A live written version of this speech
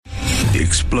The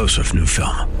explosive new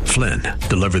film, Flynn,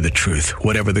 deliver the truth,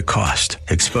 whatever the cost,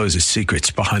 exposes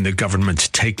secrets behind the government's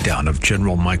takedown of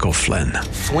General Michael Flynn.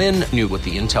 Flynn knew what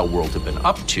the intel world had been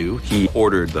up to. He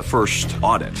ordered the first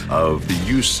audit of the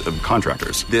use of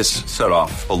contractors. This set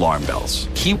off alarm bells.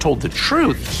 He told the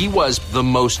truth. He was the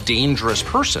most dangerous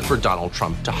person for Donald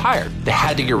Trump to hire. They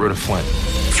had to get rid of Flynn.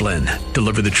 Flynn,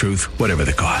 deliver the truth, whatever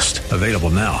the cost. Available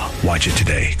now. Watch it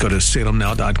today. Go to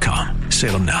salemnow.com.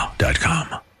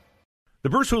 salemnow.com. The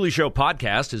Bruce Hooley Show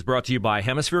podcast is brought to you by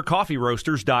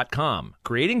HemisphereCoffeeRoasters.com.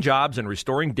 Creating jobs and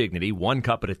restoring dignity one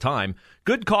cup at a time.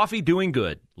 Good coffee doing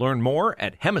good. Learn more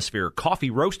at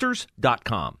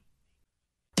HemisphereCoffeeRoasters.com.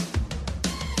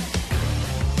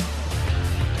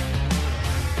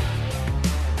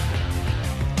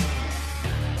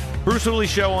 Bruce Hooley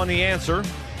Show on The Answer.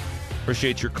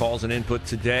 Appreciate your calls and input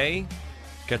today.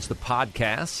 Catch the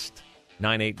podcast.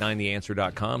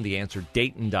 989theanswer.com,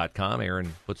 theanswerdayton.com.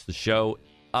 Aaron puts the show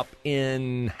up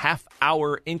in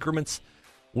half-hour increments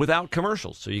without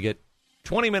commercials. So you get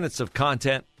 20 minutes of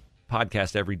content,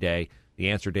 podcast every day,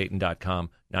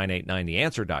 theanswerdayton.com,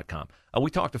 989theanswer.com.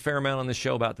 We talked a fair amount on this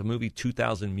show about the movie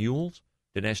 2,000 Mules,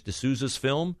 Dinesh D'Souza's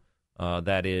film.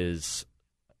 That is,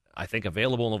 I think,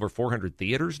 available in over 400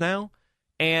 theaters now.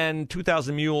 And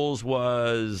 2,000 Mules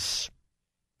was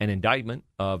an indictment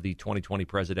of the 2020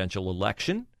 presidential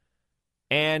election,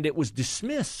 and it was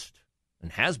dismissed,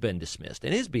 and has been dismissed,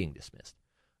 and is being dismissed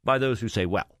by those who say,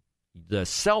 well, the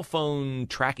cell phone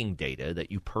tracking data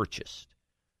that you purchased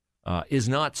is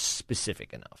not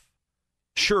specific enough.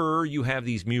 Sure, you have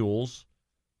these mules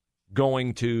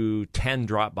going to 10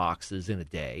 drop boxes in a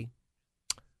day,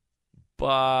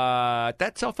 but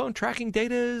that cell phone tracking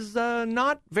data is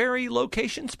not very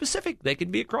location specific. They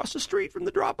could be across the street from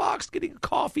the drop box getting a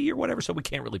coffee or whatever, so we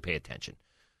can't really pay attention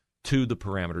to the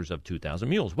parameters of 2,000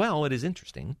 Mules. Well, it is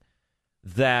interesting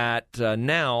that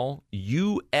now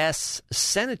U.S.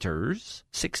 senators,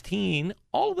 16,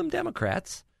 all of them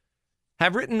Democrats,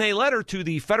 have written a letter to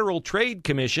the Federal Trade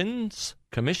Commission's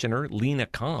Commissioner, Lena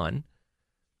Khan,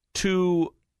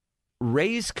 to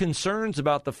raise concerns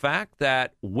about the fact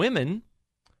that women,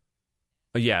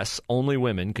 yes, only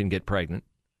women can get pregnant,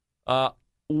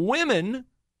 women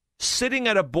sitting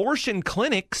at abortion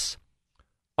clinics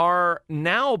are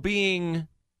now being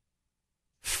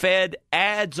fed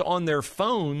ads on their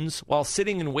phones while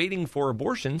sitting and waiting for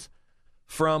abortions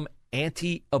from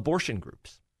anti-abortion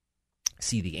groups.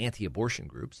 See, the anti-abortion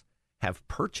groups have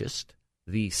purchased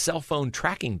the cell phone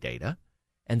tracking data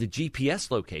and the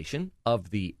GPS location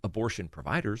of the abortion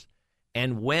providers.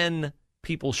 And when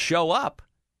people show up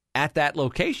at that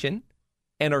location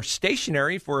and are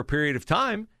stationary for a period of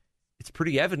time, it's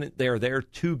pretty evident they're there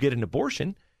to get an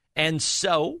abortion. And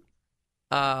so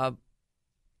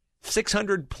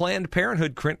 600 Planned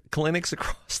Parenthood clinics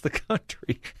across the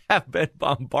country have been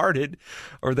bombarded,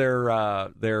 or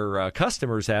their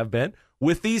customers have been,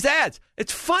 with these ads.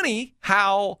 It's funny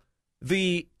how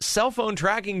the cell phone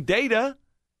tracking data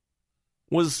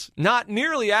was not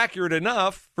nearly accurate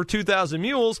enough for 2,000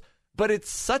 Mules, but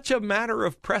it's such a matter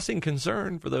of pressing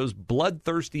concern for those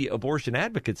bloodthirsty abortion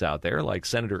advocates out there, like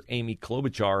Senator Amy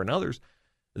Klobuchar and others,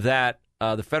 that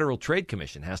the Federal Trade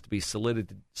Commission has to be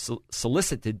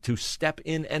solicited to step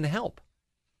in and help.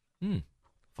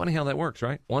 Funny how that works,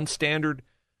 right? One standard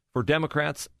for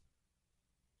Democrats,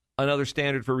 another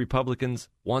standard for Republicans,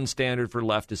 one standard for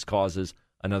leftist causes,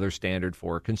 another standard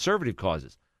for conservative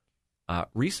causes.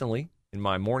 Recently, in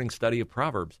my morning study of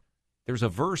Proverbs, there's a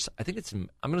verse, I think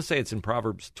I'm going to say it's in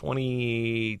Proverbs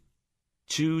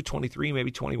 22, 23, maybe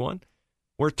 21,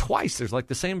 where twice there's like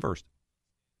the same verse.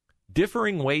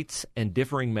 Differing weights and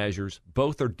differing measures,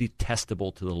 both are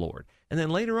detestable to the Lord. And then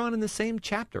later on in the same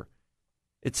chapter,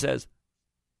 it says,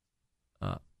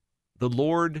 the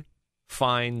Lord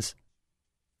finds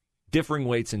differing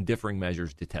weights and differing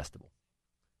measures detestable.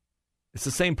 It's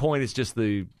the same point, it's just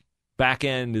the back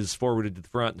end is forwarded to the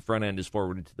front, the front end is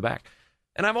forwarded to the back.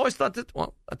 And I've always thought that,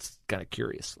 well, that's kind of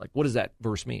curious. Like, what does that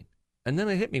verse mean? And then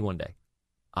it hit me one day.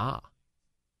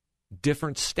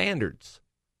 Different standards.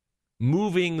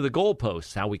 Moving the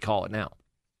goalposts, how we call it now.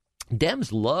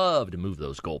 Dems love to move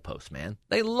those goalposts, man.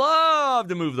 They love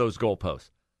to move those goalposts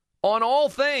on all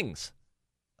things.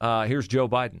 Here's Joe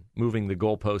Biden moving the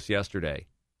goalposts yesterday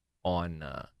on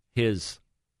his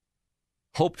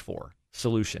hoped-for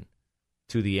solution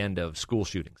to the end of school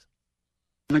shootings.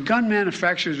 The gun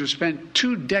manufacturers have spent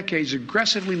 2 decades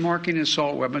aggressively marketing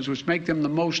assault weapons, which make them the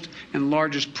most and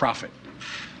largest profit.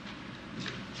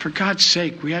 For God's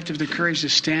sake, we have to have the courage to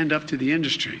stand up to the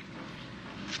industry.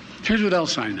 Here's what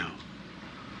else I know.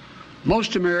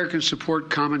 Most Americans support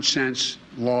common sense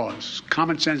laws,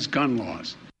 common sense gun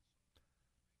laws.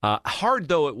 Hard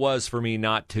though it was for me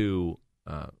not to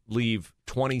leave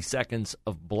 20 seconds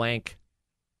of blank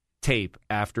tape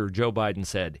after Joe Biden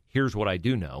said, "Here's what I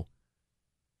do know."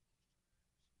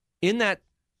 In that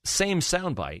same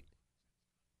soundbite,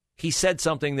 he said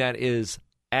something that is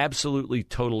absolutely,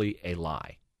 totally a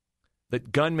lie.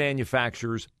 That gun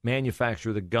manufacturers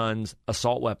manufacture the guns,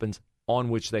 assault weapons, on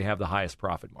which they have the highest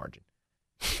profit margin.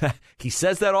 He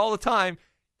says that all the time.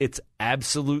 It's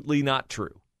absolutely not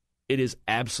true. It is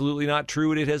absolutely not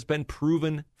true, and it has been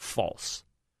proven false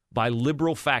by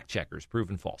liberal fact checkers,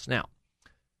 proven false. Now,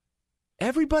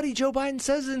 everybody, Joe Biden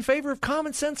says, is in favor of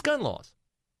common sense gun laws.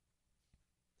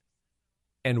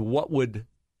 And what would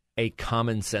a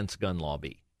common sense gun law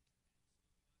be?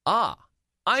 I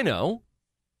know.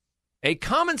 A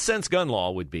common sense gun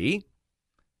law would be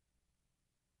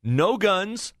no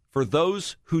guns for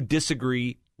those who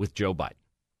disagree with Joe Biden.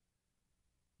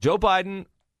 Joe Biden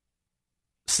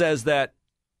says that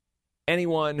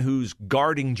anyone who's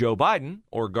guarding Joe Biden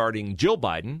or guarding Jill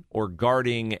Biden or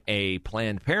guarding a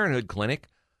Planned Parenthood clinic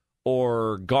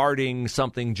or guarding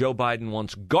something Joe Biden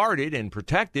wants guarded and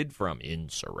protected from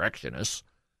insurrectionists,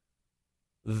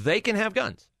 they can have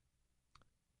guns.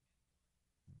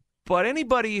 But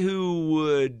anybody who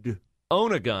would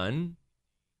own a gun,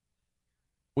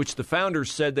 which the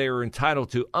founders said they were entitled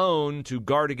to own to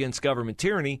guard against government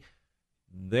tyranny,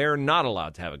 they're not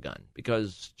allowed to have a gun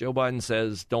because Joe Biden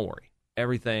says, don't worry,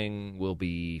 everything will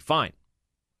be fine.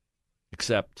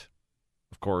 Except,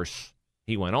 of course,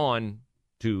 he went on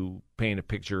to paint a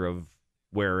picture of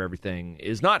where everything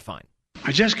is not fine.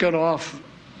 I just got off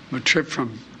a trip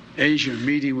from Asia,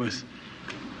 meeting with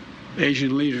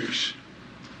Asian leaders.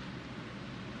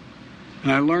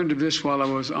 And I learned of this while I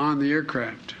was on the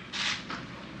aircraft.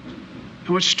 And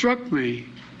what struck me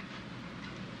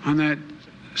on that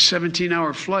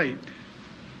 17-hour flight,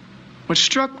 what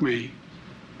struck me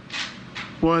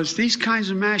was these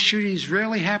kinds of mass shootings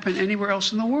rarely happen anywhere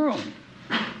else in the world.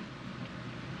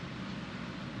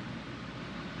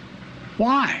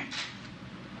 Why?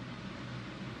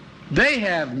 They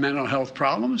have mental health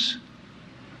problems.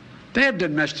 They have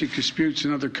domestic disputes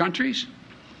in other countries.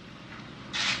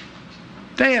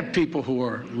 They have people who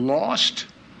are lost.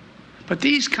 But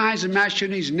these kinds of mass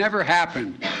shootings never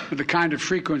happen with the kind of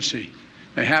frequency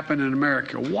they happen in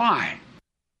America. Why?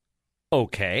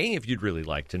 Okay, if you'd really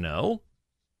like to know.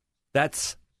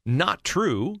 That's not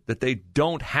true that they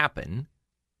don't happen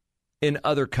in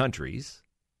other countries.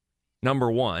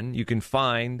 Number one, you can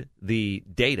find the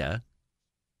data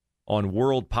on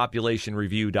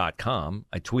worldpopulationreview.com.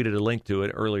 I tweeted a link to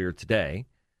it earlier today.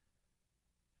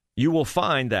 You will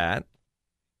find that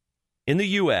in the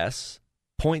U.S.,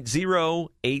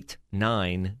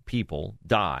 0.089 people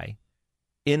die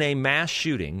in a mass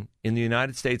shooting in the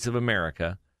United States of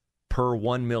America per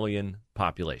 1 million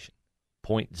population.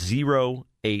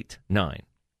 0.089.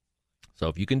 So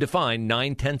if you can define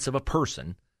 9/10 of a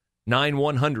person, 9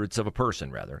 100ths of a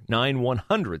person, 9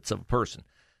 100ths of a person.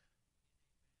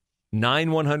 9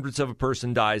 100ths of a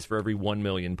person dies for every 1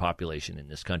 million population in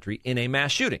this country in a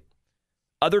mass shooting.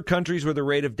 Other countries where the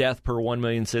rate of death per 1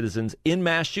 million citizens in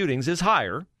mass shootings is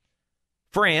higher.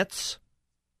 France,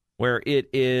 where it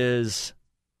is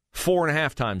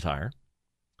 4.5 times higher.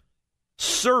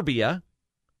 Serbia,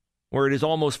 where it is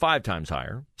almost 5 times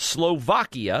higher.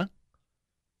 Slovakia,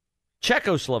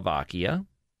 Czechoslovakia,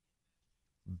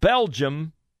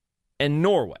 Belgium, and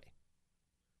Norway.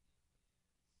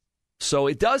 So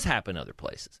it does happen other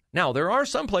places. Now, there are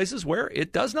some places where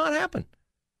it does not happen.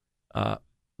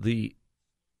 The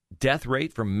death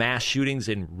rate from mass shootings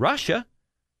in Russia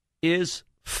is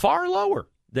far lower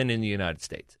than in the United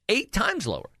States, 8 times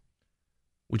lower.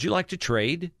 Would you like to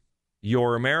trade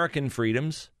your American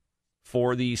freedoms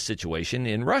for the situation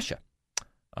in Russia?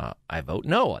 I vote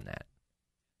no on that.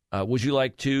 Would you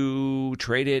like to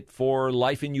trade it for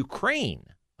life in Ukraine?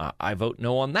 I vote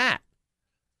no on that.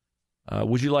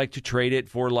 Would you like to trade it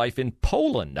for life in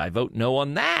Poland? I vote no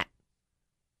on that.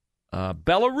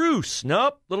 Belarus,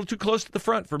 nope, a little too close to the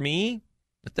front for me.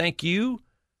 Thank you.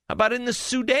 How about in the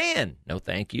Sudan? No,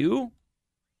 thank you.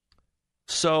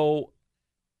 So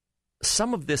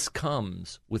some of this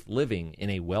comes with living in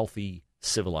a wealthy,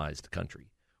 civilized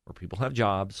country where people have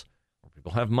jobs, where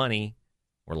people have money,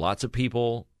 where lots of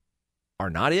people are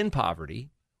not in poverty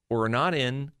or are not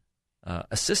in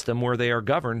a system where they are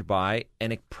governed by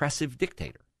an oppressive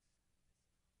dictator.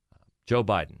 Joe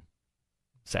Biden,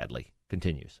 sadly,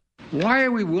 continues. Why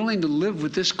are we willing to live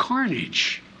with this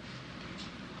carnage?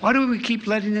 Why do we keep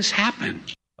letting this happen?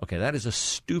 Okay, that is a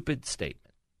stupid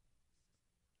statement.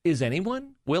 Is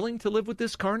anyone willing to live with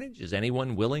this carnage? Is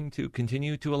anyone willing to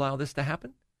continue to allow this to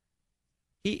happen?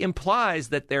 he implies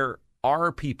that there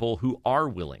are people who are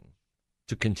willing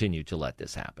to continue to let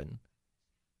this happen.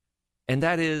 And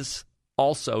that is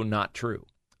also not true.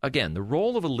 Again, the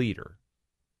role of a leader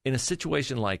in a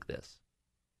situation like this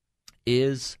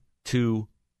is to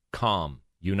calm,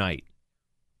 unite,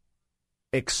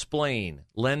 explain,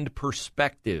 lend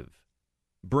perspective,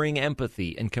 bring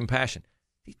empathy and compassion.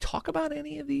 Did he talk about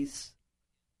any of these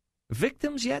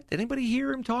victims yet? Did anybody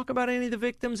hear him talk about any of the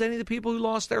victims, any of the people who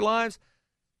lost their lives?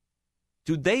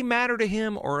 Do they matter to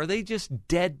him, or are they just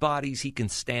dead bodies he can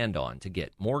stand on to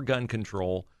get more gun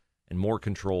control and more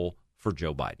control for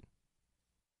Joe Biden?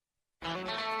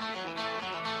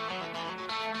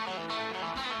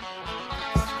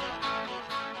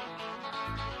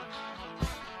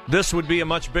 This would be a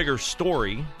much bigger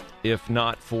story if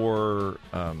not for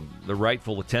the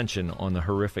rightful attention on the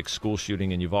horrific school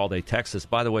shooting in Uvalde, Texas.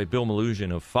 By the way, Bill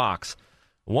Malugin of Fox,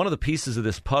 one of the pieces of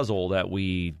this puzzle that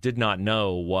we did not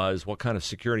know was what kind of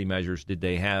security measures did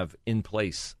they have in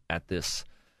place at this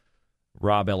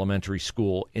Robb Elementary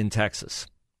School in Texas.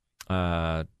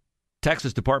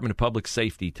 Texas Department of Public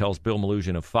Safety tells Bill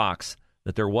Malugin of Fox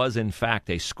that there was, in fact,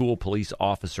 a school police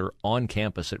officer on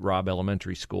campus at Robb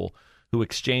Elementary School who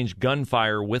exchanged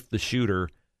gunfire with the shooter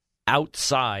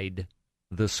outside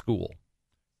the school.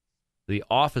 The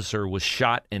officer was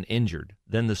shot and injured.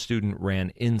 Then the student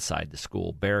ran inside the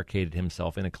school, barricaded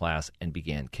himself in a class, and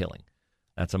began killing.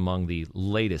 That's among the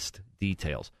latest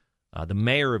details. The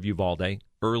mayor of Uvalde,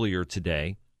 earlier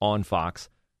today on Fox,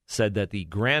 said that the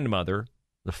grandmother,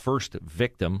 the first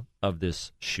victim of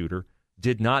this shooter,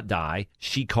 did not die.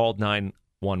 She called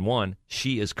 911.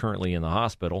 She is currently in the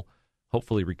hospital,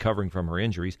 hopefully recovering from her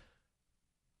injuries.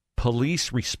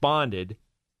 Police responded,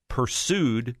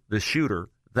 pursued the shooter.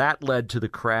 That led to the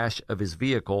crash of his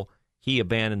vehicle. He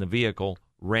abandoned the vehicle,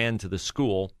 ran to the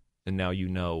school, and now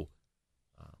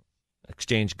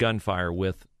exchanged gunfire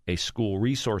with a school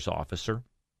resource officer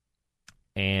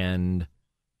and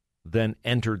then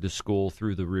entered the school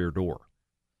through the rear door.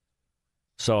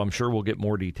 So I'm sure we'll get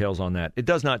more details on that. It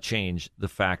does not change the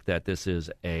fact that this is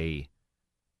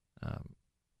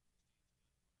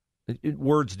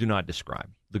words do not describe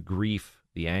the grief,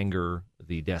 the anger,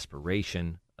 the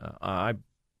desperation. I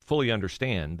fully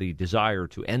understand the desire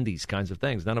to end these kinds of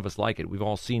things. None of us like it. We've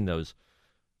all seen those,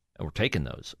 or taken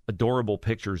those, adorable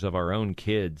pictures of our own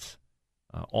kids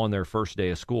on their first day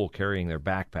of school, carrying their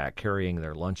backpack, carrying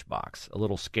their lunchbox, a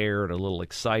little scared, a little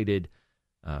excited,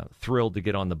 thrilled to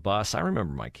get on the bus. I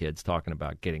remember my kids talking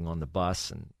about getting on the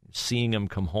bus and seeing them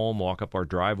come home, walk up our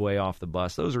driveway off the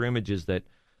bus. Those are images that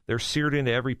they're seared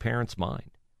into every parent's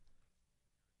mind.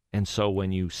 And so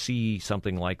when you see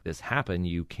something like this happen,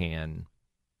 you can,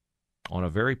 on a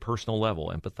very personal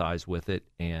level, empathize with it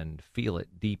and feel it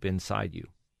deep inside you.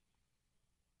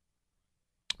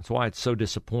 That's why it's so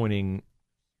disappointing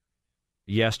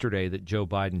yesterday that Joe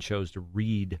Biden chose to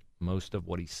read most of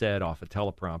what he said off a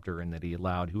teleprompter and that he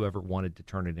allowed whoever wanted to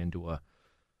turn it into a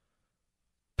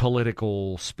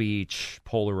political speech,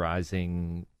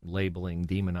 polarizing, labeling,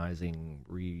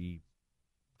 demonizing,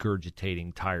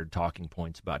 regurgitating tired talking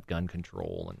points about gun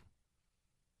control and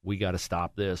we got to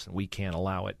stop this and we can't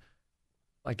allow it.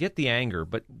 I get the anger,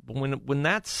 but when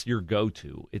that's your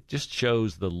go-to, it just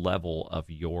shows the level of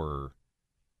your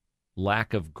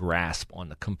lack of grasp on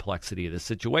the complexity of the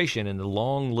situation and the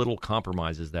long little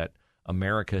compromises that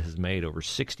America has made over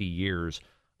 60 years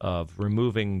of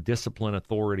removing discipline,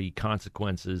 authority,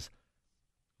 consequences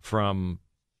from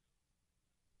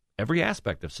every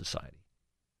aspect of society.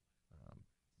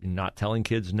 Not telling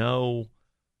kids no,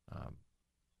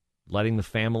 letting the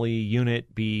family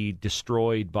unit be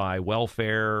destroyed by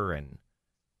welfare, and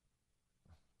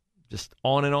just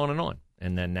on and on and on.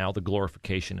 And then now the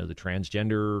glorification of the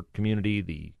transgender community,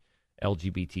 the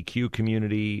LGBTQ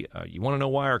community. You want to know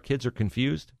why our kids are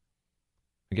confused?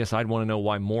 I guess I'd want to know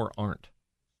why more aren't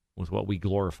with what we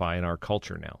glorify in our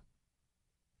culture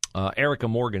now. Erica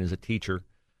Morgan is a teacher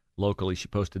locally. She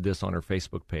posted this on her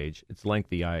Facebook page. It's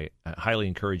lengthy. I highly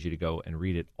encourage you to go and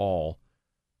read it all.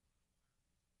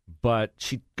 But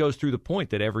she goes through the point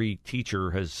that every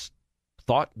teacher has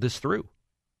thought this through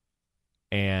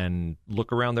and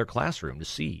look around their classroom to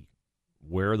see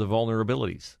where are the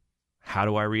vulnerabilities. How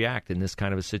do I react in this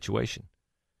kind of a situation?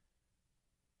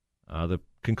 The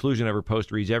conclusion of her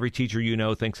post reads, every teacher you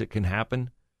know thinks it can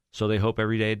happen, so they hope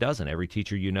every day it doesn't. Every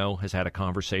teacher you know has had a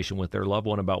conversation with their loved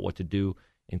one about what to do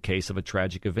in case of a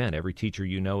tragic event. Every teacher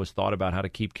you know has thought about how to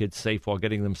keep kids safe while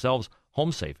getting themselves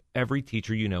home safe. Every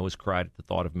teacher you know has cried at the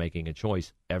thought of making a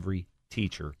choice. Every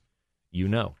teacher you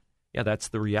know. Yeah, that's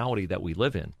the reality that we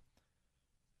live in.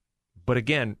 But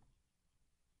again,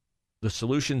 the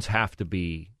solutions have to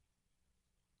be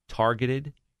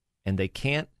targeted, and they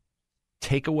can't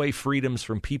take away freedoms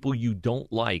from people you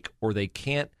don't like, or they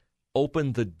can't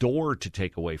open the door to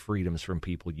take away freedoms from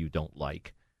people you don't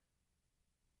like,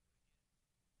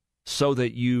 so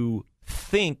that you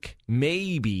think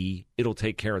maybe it'll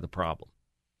take care of the problem.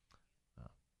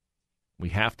 We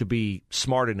have to be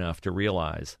smart enough to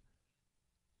realize,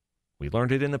 we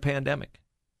learned it in the pandemic,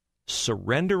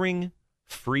 surrendering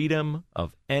freedom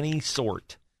of any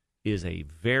sort is a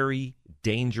very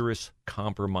dangerous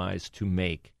compromise to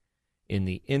make in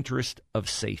the interest of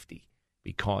safety,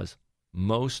 because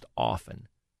most often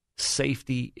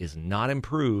safety is not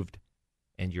improved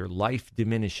and your life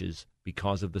diminishes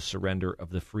because of the surrender of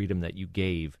the freedom that you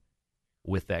gave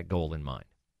with that goal in mind.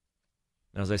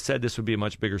 Now, as I said, this would be a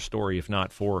much bigger story if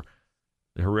not for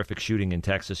the horrific shooting in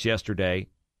Texas yesterday.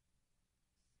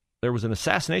 There was an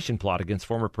assassination plot against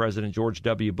former President George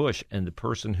W. Bush, and the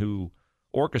person who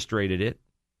orchestrated it,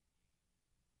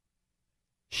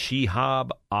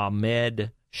 Shihab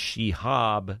Ahmed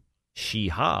Shihab,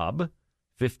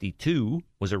 52,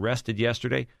 was arrested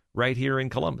yesterday right here in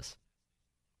Columbus.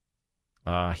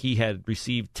 He had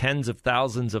received tens of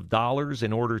thousands of dollars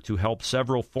in order to help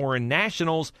several foreign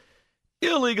nationals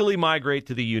illegally migrate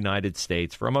to the United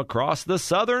States from across the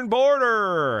southern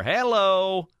border.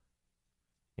 Hello.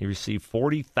 He received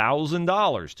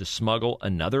 $40,000 to smuggle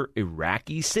another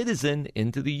Iraqi citizen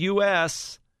into the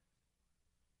U.S.,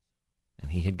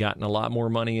 and he had gotten a lot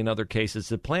more money in other cases.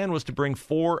 The plan was to bring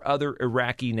 4 other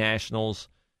Iraqi nationals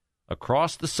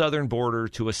across the southern border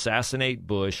to assassinate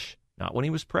Bush, not when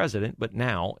he was president, but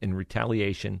now in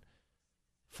retaliation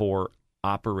for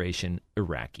Operation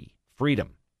Iraqi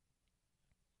Freedom.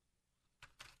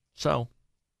 So,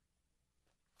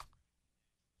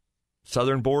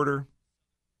 southern border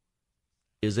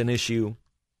is an issue.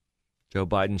 Joe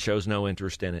Biden shows no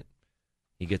interest in it.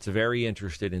 He gets very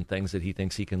interested in things that he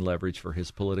thinks he can leverage for his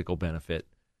political benefit,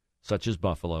 such as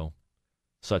Buffalo,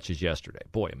 such as yesterday.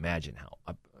 Boy, imagine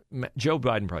how Joe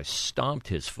Biden probably stomped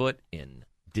his foot in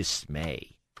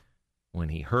dismay when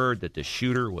he heard that the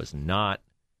shooter was not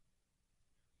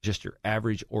just your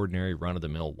average, ordinary,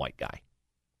 run-of-the-mill white guy.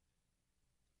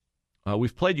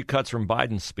 We've played you cuts from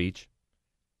Biden's speech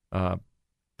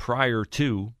prior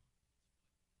to.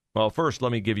 Well, first,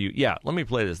 let me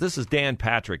play this. This is Dan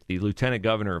Patrick, the lieutenant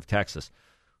governor of Texas,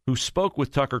 who spoke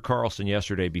with Tucker Carlson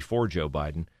yesterday before Joe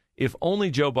Biden. If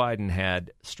only Joe Biden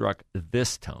had struck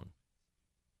this tone.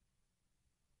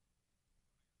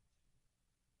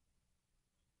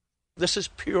 This is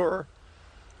pure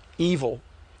evil,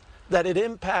 that it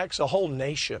impacts a whole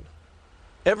nation.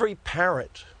 Every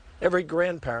parent, every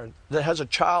grandparent that has a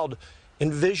child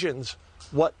envisions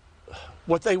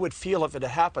what they would feel if it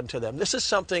had happened to them. This is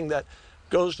something that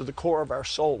goes to the core of our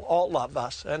soul, all of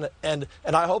us. And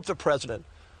I hope the president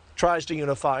tries to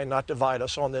unify and not divide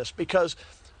us on this, because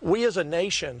we as a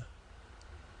nation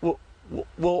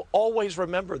will always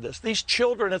remember this. These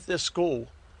children at this school,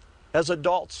 as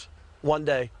adults, one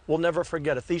day, we'll never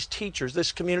forget it. These teachers,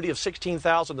 this community of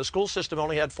 16,000, the school system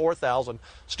only had 4,000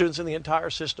 students in the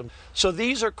entire system. So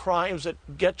these are crimes that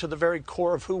get to the very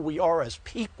core of who we are as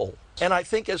people. And I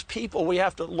think as people, we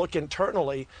have to look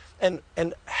internally and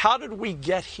how did we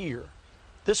get here?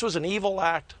 This was an evil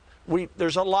act.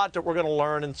 There's a lot that we're going to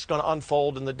learn, and it's going to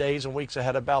unfold in the days and weeks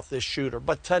ahead about this shooter.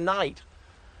 But tonight,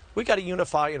 we got to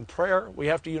unify in prayer. We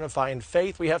have to unify in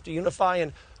faith. We have to unify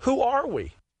in who are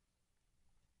we?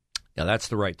 Yeah, that's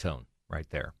the right tone right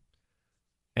there.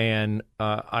 And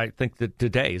I think that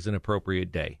today is an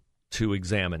appropriate day to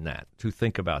examine that, to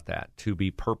think about that, to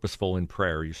be purposeful in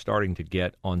prayer. You're starting to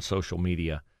get on social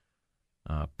media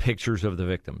pictures of the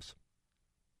victims.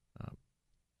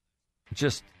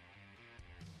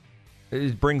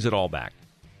 It brings it all back.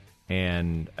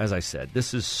 And as I said,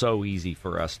 this is so easy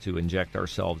for us to inject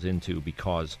ourselves into,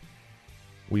 because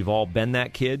we've all been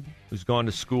that kid who's gone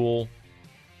to school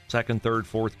 2nd, 3rd,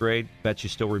 4th grade. Bet you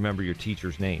still remember your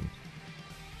teacher's name.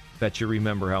 Bet you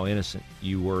remember how innocent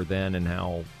you were then and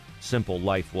how simple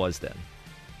life was then.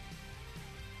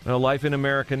 Well, life in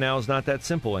America now is not that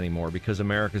simple anymore, because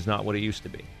America is not what it used to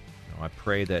be. I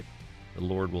pray that the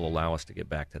Lord will allow us to get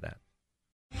back to that.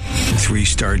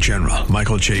 3-star General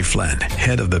Michael J. Flynn,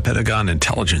 head of the Pentagon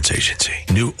Intelligence Agency,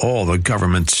 knew all the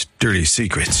government's dirty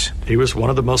secrets. He was one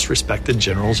of the most respected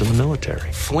generals in the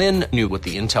military. Flynn knew what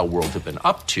the intel world had been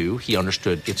up to. He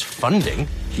understood its funding.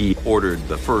 He ordered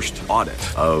the first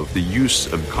audit of the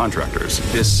use of contractors.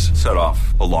 This set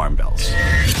off alarm bells.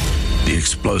 The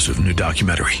explosive new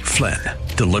documentary, Flynn,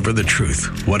 Deliver the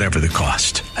Truth, Whatever the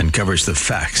Cost, uncovers the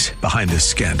facts behind this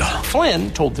scandal.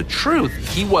 Flynn told the truth.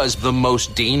 He was the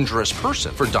most dangerous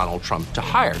person for Donald Trump to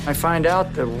hire. I find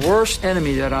out the worst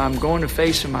enemy that I'm going to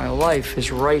face in my life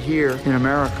is right here in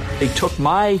America. They took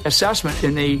my assessment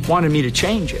and they wanted me to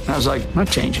change it. And I was like, I'm not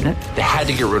changing it. They had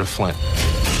to get rid of Flynn.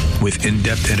 With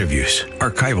in-depth interviews,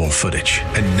 archival footage,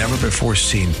 and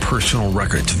never-before-seen personal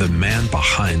records of the man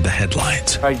behind the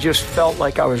headlines. I just felt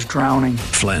like I was drowning.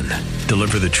 Flynn,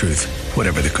 Deliver the Truth,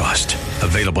 Whatever the Cost.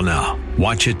 Available now.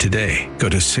 Watch it today. Go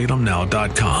to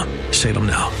salemnow.com.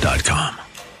 salemnow.com.